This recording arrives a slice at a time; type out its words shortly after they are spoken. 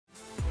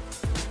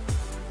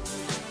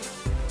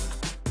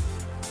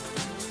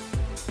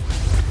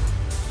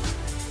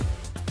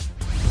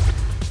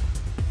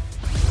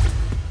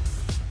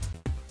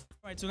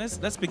So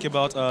let's speak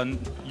about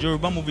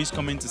Yoruba movies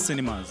coming to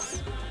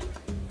cinemas.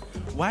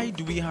 Why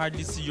do we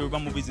hardly see Yoruba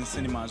movies in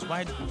cinemas?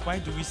 Why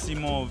do we see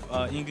more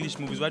of English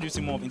movies? Why do we see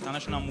more of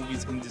international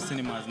movies in the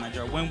cinemas in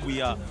Nigeria when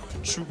we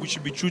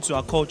should be true to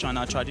our culture and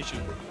our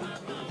tradition?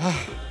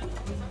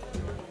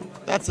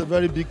 That's a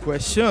very big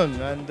question,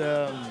 and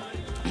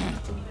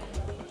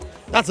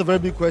that's a very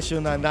big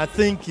question. And I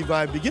think if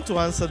I begin to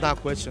answer that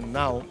question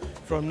now,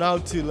 from now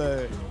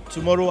till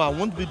tomorrow, I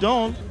won't be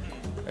done.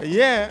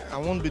 I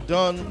won't be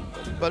done.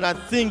 But I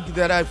think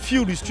there are a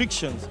few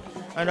restrictions,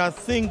 and I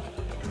think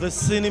the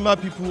cinema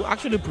people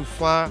actually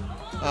prefer,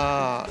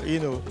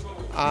 the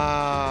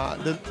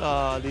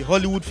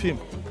Hollywood film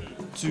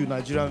to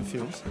Nigerian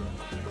films.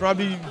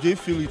 Probably they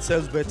feel it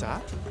sells better,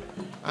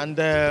 and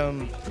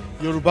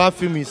Yoruba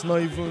film is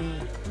not even.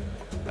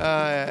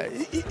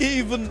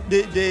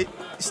 They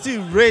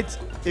still rate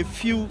a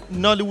few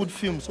Nollywood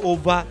films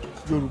over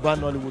Yoruba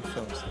Nollywood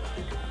films.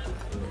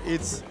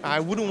 I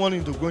wouldn't want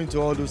him to go into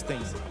all those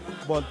things,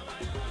 but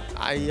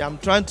I am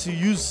trying to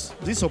use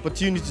this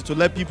opportunity to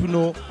let people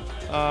know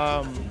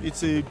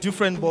it's a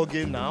different ball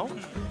game now.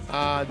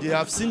 They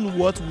have seen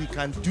what we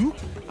can do,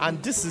 and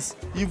this is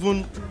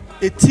even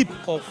a tip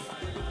of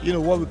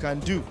what we can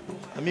do.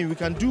 I mean, we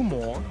can do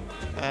more,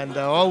 and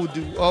all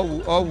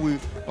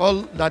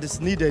that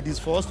is needed is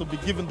for us to be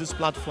given this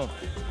platform.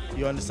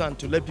 You understand,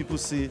 to let people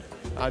see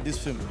this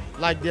film.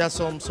 Like there are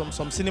some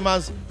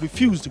cinemas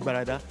refused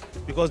Barada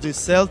because they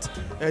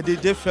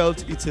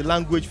felt it's a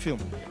language film,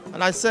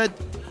 and I said,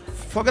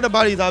 forget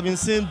about it. I've been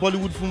seeing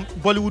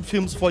Bollywood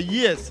films for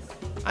years,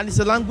 and it's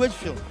a language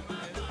film.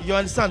 You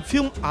understand?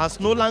 Film has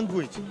no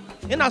language.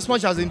 In as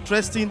much as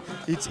interesting,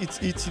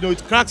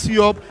 it cracks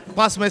you up,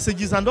 pass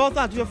messages and all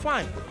that. You're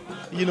fine,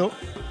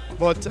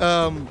 But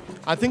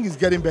I think it's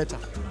getting better.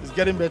 It's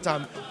getting better.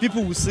 And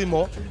people will see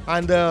more.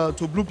 And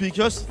to Blue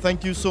Pictures,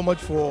 thank you so much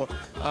for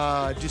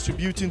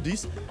distributing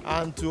this,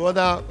 and to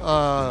other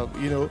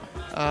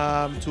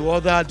to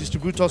other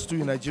distributors too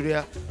in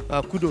Nigeria.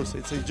 Kudos.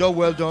 It's a job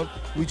well done.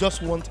 We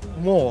just want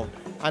more.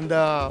 And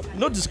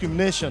no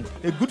discrimination.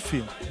 A good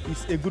film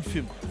is a good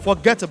film.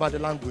 Forget about the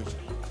language.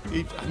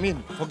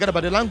 Forget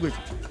about the language.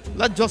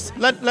 Let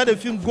a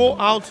film go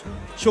out,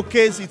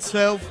 showcase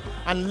itself,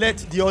 and let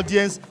the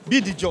audience be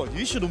the judge.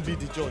 You shouldn't be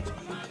the judge.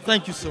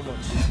 Thank you so much.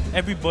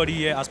 Everybody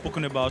here has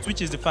spoken about,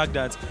 which is the fact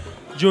that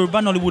Yoruba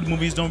Nollywood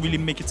movies don't really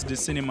make it to the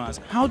cinemas.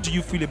 How do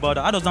you feel about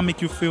that? How does that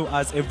make you feel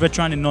as a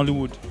veteran in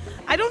Nollywood?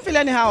 I don't feel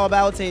anyhow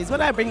about it.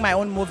 When I bring my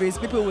own movies,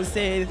 people will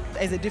say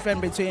there's a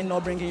difference between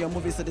not bringing your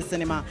movies to the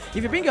cinema.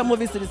 If you bring your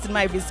movies to the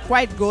cinema, if it's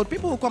quite good,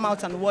 people will come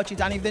out and watch it.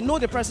 And if they know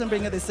the person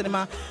bringing the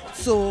cinema,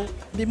 so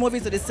the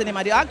movies to the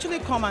cinema, they actually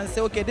come and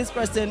say, okay, this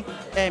person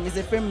is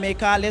a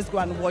filmmaker. Let's go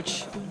and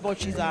watch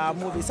his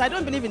movies. So I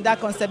don't believe in that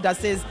concept that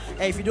says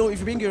if you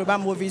bring Yoruba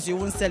movies, you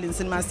won't sell in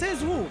cinema.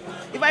 Says who?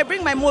 If I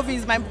bring my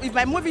movies, if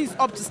my movie is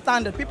up to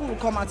standard, people will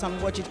come out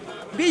and watch it.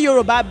 Be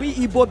Yoruba, be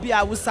Igbo, be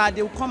Hausa,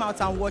 they will come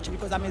out and watch it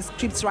because I'm a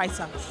script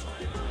writer.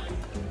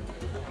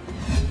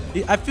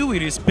 I feel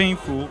it is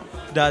painful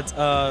that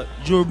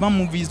Yoruba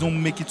movies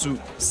don't make it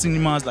to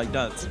cinemas like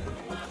that.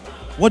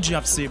 What do you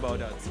have to say about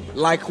that?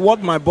 Like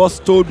what my boss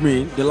told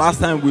me the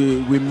last time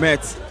we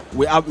met,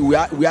 we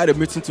had a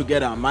meeting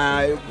together.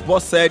 My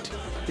boss said,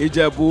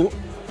 Ijebu,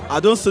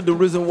 I don't see the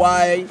reason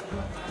why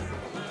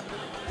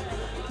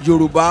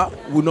Yoruba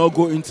will not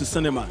go into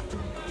cinema.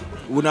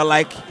 Will not,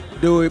 like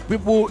the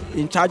people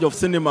in charge of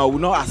cinema will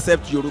not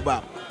accept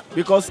Yoruba,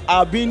 because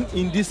I've been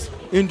in this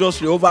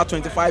industry over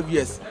 25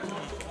 years.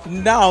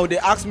 Now they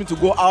ask me to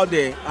go out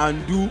there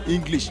and do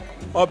English,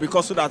 or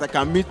because so that I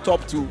can meet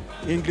up to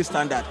English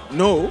standard.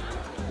 No,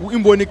 I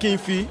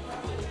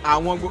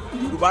want to go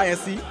Yoruba.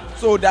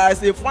 So there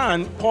is a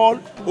fan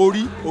called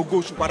Ori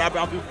Ogoshupada.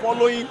 I've been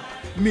following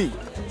me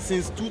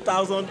since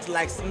 2000,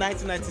 like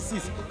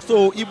 1996.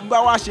 So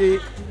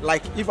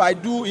if I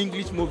do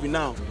English movie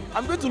now,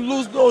 I'm going to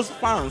lose those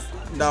fans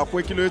that are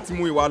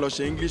Muyiwa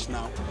English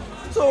now.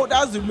 So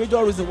that's the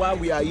major reason why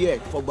we are here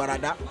for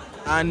Barada.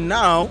 And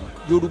now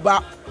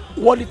Yoruba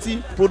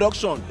quality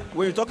production.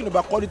 When you're talking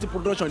about quality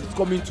production, it's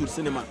coming to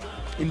cinema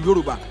in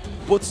Yoruba,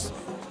 both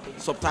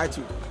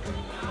subtitle.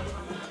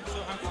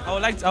 I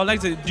would like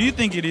to. Do you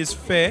think it is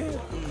fair?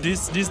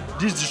 These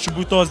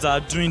distributors that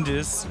are doing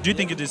this. Do you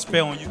think it is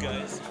fair on you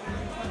guys?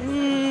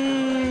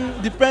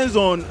 Depends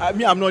on.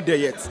 I'm not there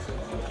yet.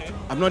 Okay.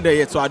 I'm not there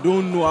yet, so I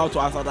don't know how to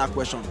answer that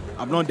question.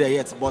 I'm not there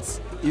yet, but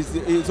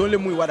it's only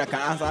Muyiwa that can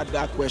answer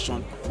that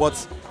question. But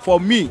for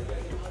me,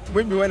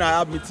 maybe when I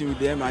have meeting with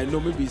them, I know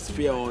maybe it's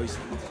fair or it's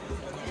not.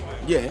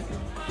 Yeah.